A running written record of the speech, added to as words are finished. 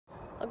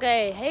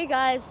Okay, hey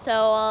guys,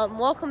 so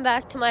welcome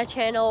back to my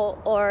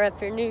channel, or if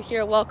you're new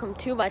here, welcome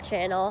to my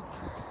channel.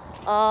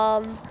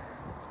 So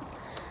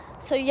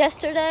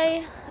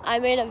yesterday I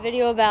made a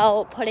video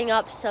about putting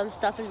up some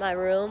stuff in my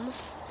room,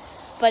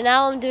 but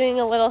now I'm doing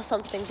a little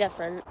something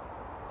different.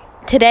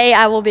 Today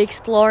I will be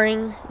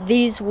exploring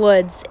these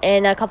woods,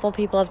 and a couple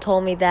people have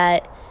told me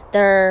that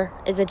there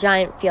is a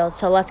giant field,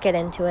 so let's get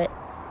into it.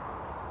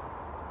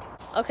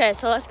 Okay,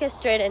 so let's get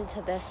straight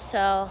into this.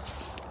 So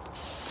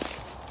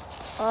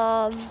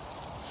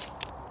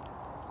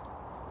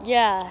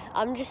yeah,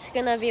 I'm just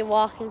gonna be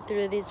walking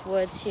through these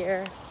woods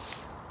here.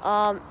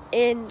 And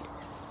it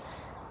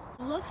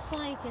looks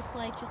like it's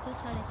like just a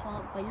tiny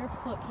swamp, but your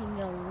foot can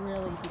go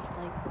really deep.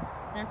 Like,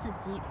 that's a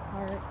deep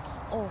part.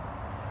 Oh,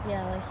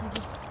 yeah, like you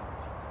just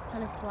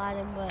kind of slide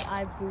in, but I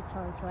have boots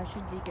on, so I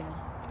should be good.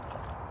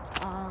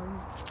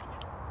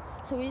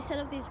 So we set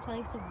up these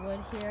planks of wood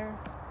here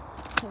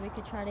so we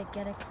could try to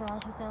get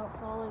across without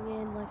falling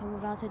in like I'm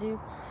about to do.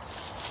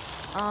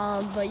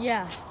 But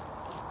yeah.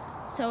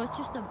 So it's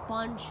just a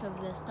bunch of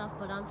this stuff,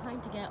 but I'm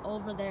trying to get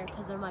over there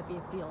because there might be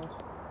a field.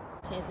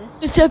 Okay,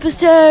 this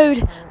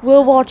episode,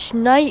 we'll watch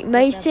Night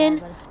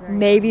Mason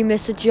maybe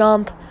miss a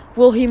jump.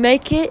 Will he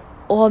make it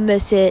or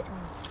miss it?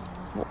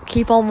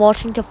 Keep on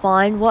watching to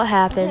find what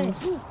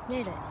happens. Okay,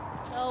 made it.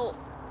 So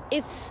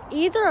it's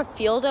either a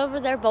field over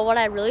there, but what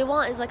I really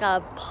want is like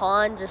a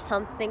pond or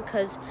something,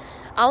 because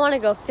I want to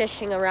go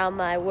fishing around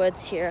my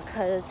woods here,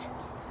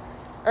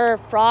 or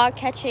frog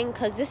catching,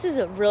 because this is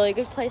a really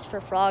good place for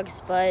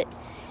frogs, but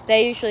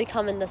they usually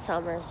come in the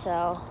summer,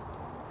 so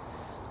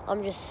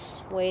I'm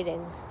just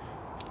waiting.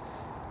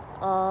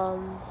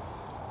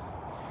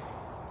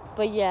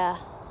 But yeah,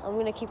 I'm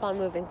gonna keep on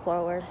moving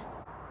forward.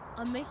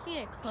 I'm making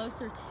it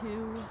closer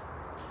to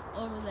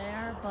over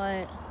there,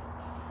 but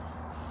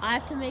I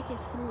have to make it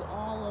through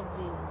all of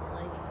these.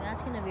 Like,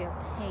 that's gonna be a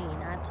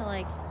pain. I have to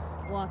like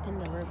walk in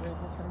the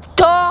rivers essentially.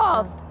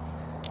 Stop!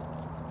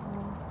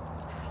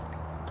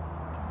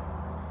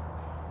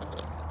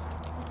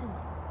 This is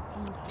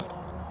deep water.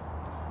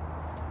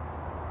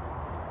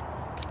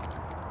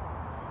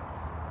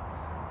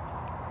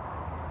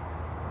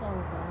 Oh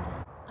god.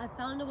 I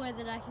found a way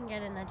that I can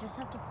get in. I just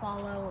have to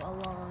follow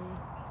along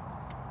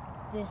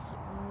this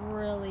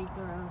really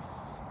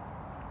gross.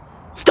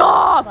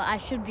 Stop! But I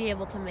should be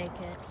able to make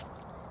it.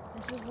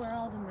 This is where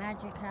all the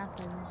magic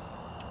happens.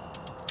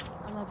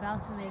 I'm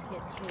about to make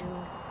it to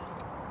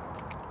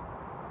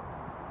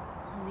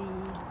the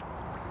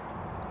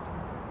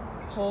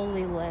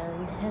Holy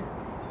Land,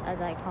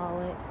 as I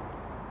call it.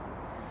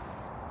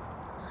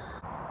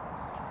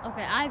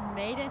 Okay, I've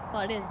made it,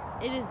 but it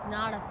is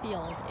not a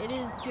field. It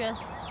is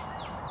just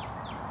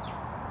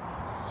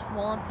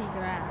swampy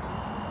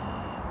grass.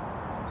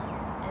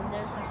 And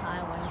there's the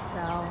highway,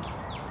 so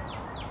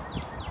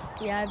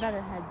yeah, I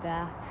better head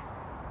back.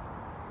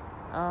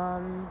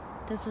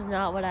 This was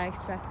not what I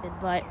expected,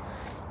 but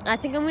I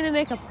think I'm gonna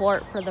make a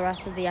fort for the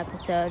rest of the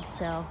episode,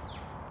 so.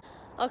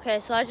 Okay,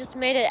 so I just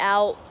made it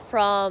out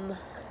from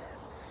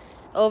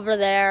over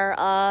there.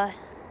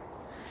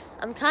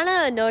 I'm kind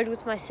of annoyed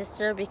with my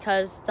sister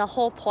because the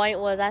whole point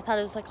was I thought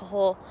it was like a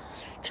whole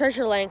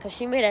treasure land because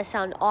she made it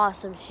sound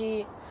awesome.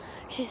 She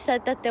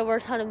said that there were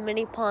a ton of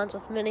mini ponds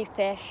with mini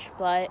fish,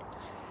 but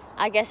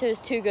I guess it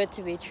was too good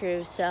to be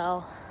true,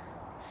 so.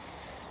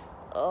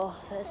 Oh,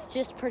 it's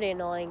just pretty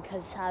annoying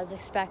because I was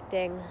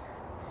expecting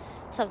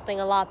something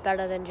a lot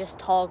better than just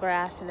tall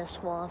grass in a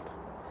swamp.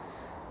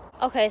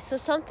 Okay, so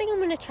something I'm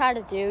going to try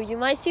to do, you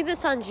might see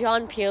this on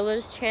John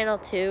Peeler's channel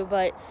too,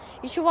 but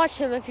you should watch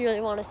him if you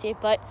really want to see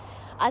it, but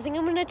I think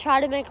I'm going to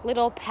try to make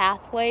little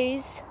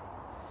pathways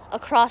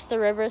across the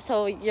river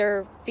so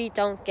your feet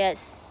don't get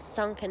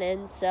sunken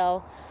in,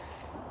 so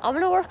I'm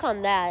going to work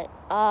on that.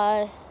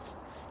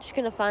 Just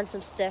going to find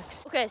some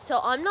sticks. Okay, so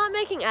I'm not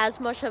making as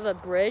much of a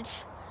bridge.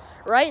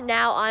 Right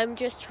now, I'm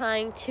just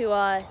trying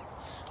to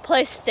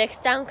place sticks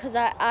down because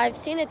I've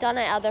seen it done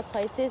at other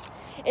places,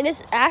 and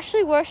it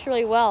actually works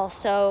really well,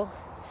 so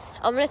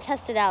I'm going to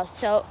test it out.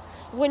 So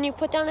when you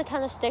put down a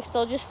ton of sticks,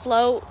 they'll just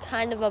float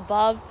kind of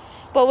above,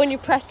 but when you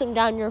press them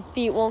down, your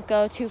feet won't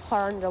go too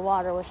far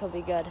underwater, which will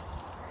be good.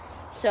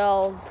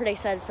 So I'm pretty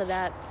excited for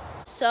that.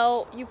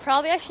 So you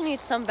probably actually need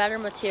some better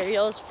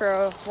materials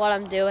for what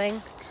I'm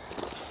doing.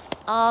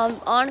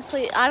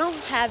 Honestly, I don't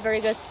have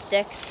very good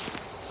sticks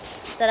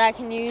that I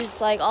can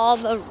use. Like, all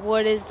the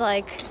wood is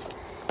like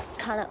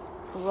kind of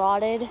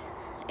rotted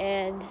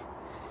and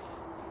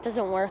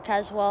doesn't work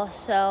as well,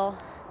 so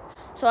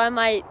I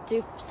might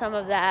do some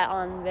of that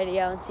on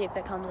video and see if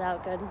it comes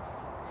out good,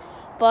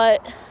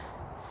 but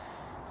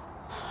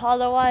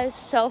otherwise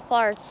so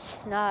far it's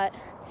not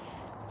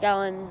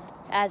going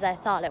as I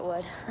thought it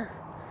would.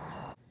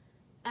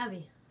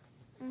 Abby,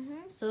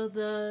 so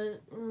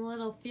the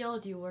little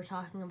field you were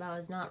talking about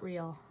is not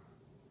real.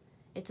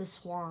 It's a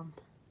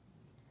swamp.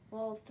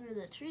 Well, through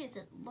the trees,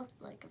 it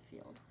looked like a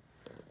field.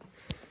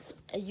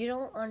 You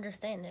don't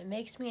understand. It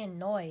makes me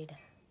annoyed.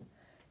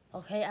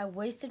 Okay? I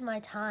wasted my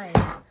time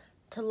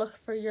to look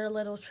for your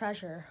little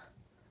treasure.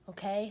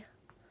 Okay?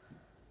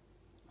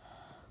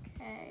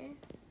 Okay.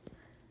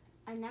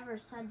 I never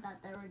said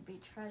that there would be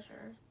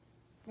treasure.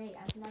 Nate,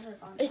 I've never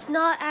gone It's back.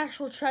 not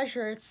actual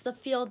treasure. It's the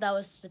field that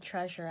was the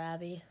treasure,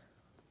 Abby.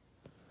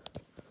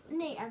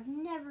 Nate, I've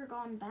never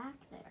gone back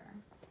there.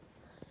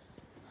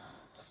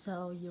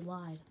 So you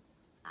lied.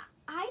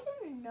 I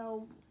didn't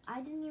know.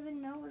 I didn't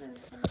even know what it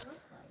was going to look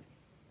like.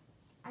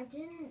 I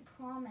didn't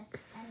promise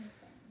anything.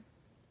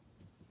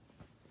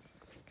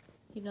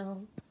 You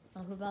know,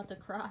 I'm about to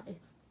cry.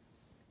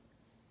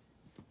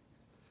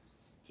 So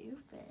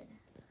stupid.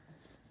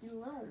 You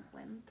little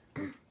wimp.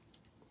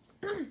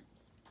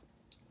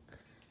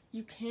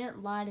 You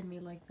can't lie to me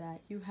like that.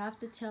 You have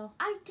to tell.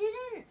 I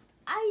didn't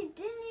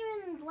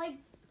even, like,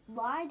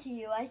 lie to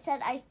you. I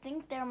said I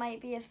think there might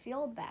be a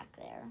field back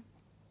there.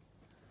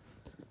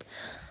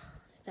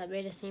 That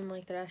made it seem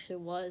like there actually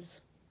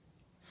was.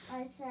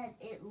 I said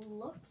it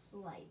looks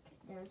like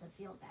there's a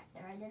field back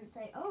there. I didn't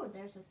say, oh,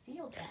 there's a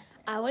field back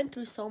there. I went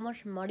through so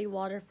much muddy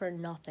water for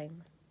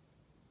nothing.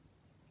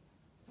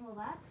 Well,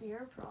 that's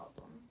your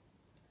problem.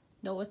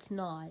 No, it's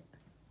not.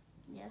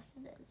 Yes,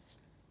 it is.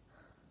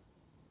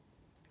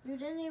 You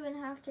didn't even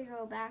have to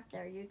go back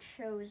there. You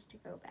chose to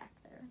go back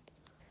there.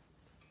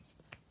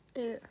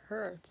 It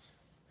hurts.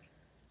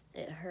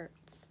 It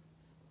hurts.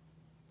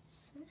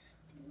 So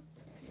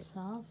stupid.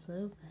 So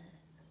stupid.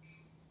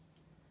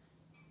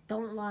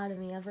 Don't lie to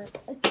me ever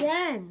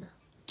again.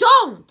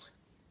 Don't!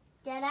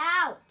 Get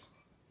out!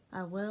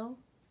 I will.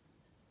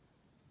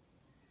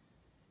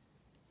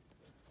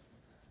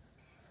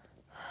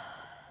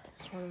 This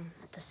is one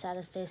of the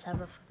saddest days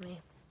ever for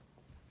me.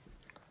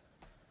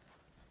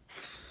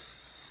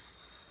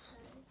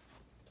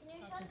 Can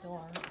you Shut shut the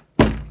door.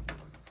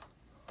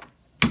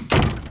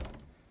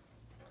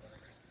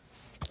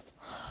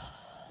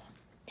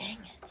 Dang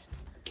it.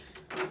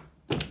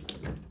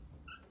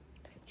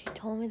 She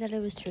told me that it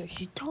was true.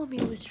 She told me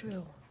it was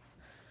true.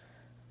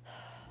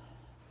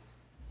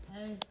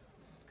 Hey,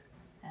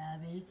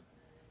 Abby.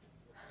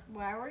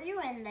 Why were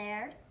you in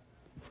there?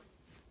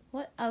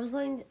 What? I was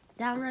laying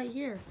down right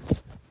here.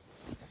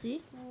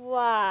 See?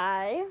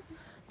 Why?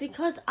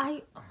 Because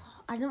I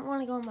didn't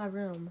want to go in my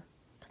room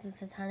because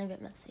it's a tiny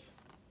bit messy.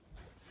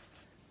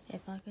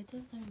 If I could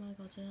do like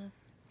Michael Jeff.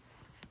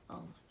 Oh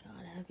my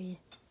God, Abby.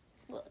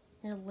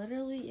 You're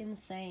literally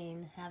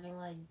insane having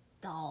like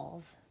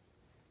dolls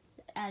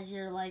as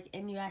you're like,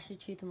 and you actually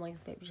treat them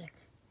like babies. Like,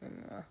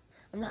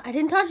 I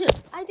didn't touch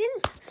it. I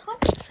didn't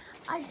touch it.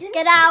 I didn't.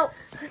 Get out!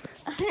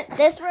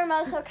 This room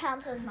also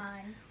counts as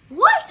mine.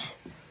 What?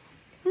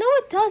 No,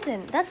 it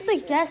doesn't. That's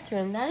the guest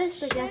room. That is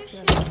the guest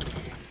room.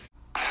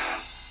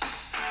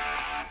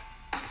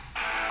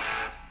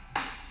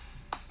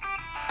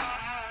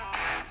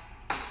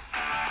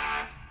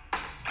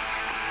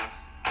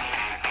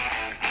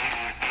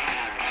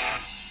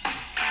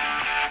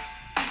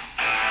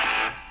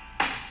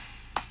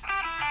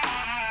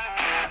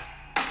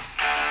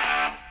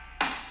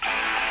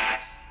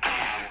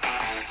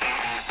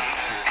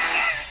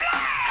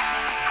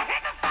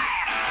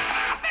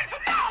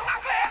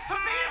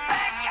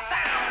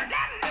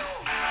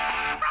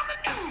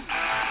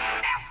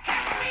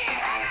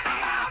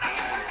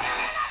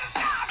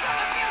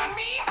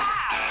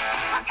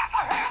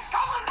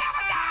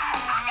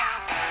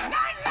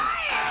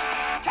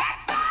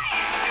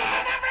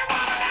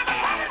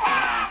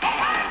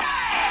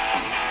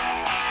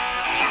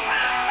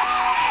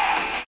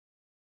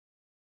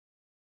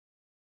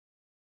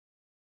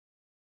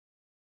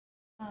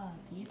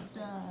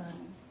 Pizza.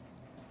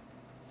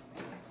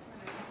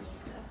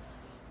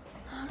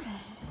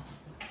 Okay.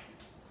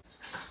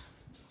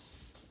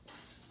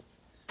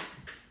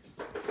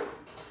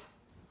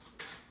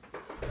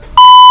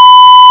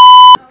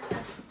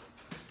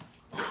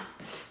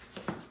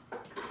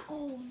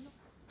 Oh no.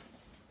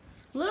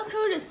 Look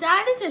who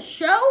decided to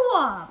show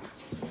up.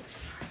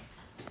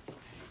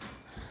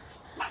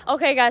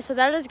 Okay guys, so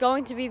that is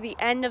going to be the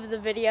end of the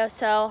video.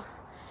 So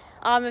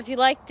if you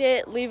liked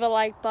it, leave a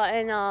like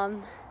button,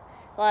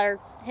 or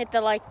hit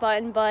the like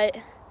button,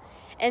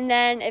 and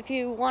then if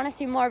you want to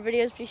see more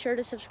videos, be sure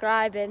to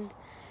subscribe. And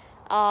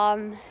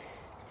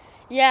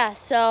yeah,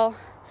 so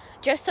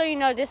just so you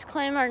know,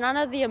 disclaimer, none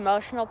of the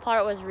emotional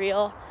part was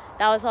real.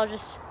 That was all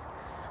just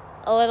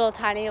a little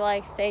tiny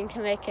like thing to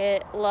make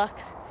it look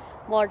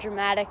more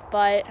dramatic.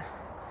 But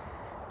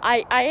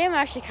I am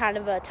actually kind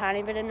of a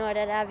tiny bit annoyed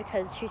at that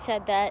because she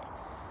said that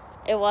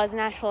it was an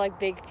actual like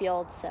big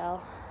field. So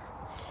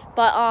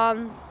but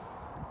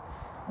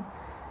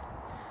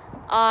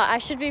I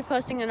should be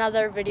posting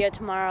another video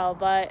tomorrow,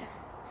 but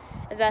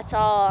if that's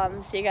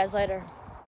all, see you guys later.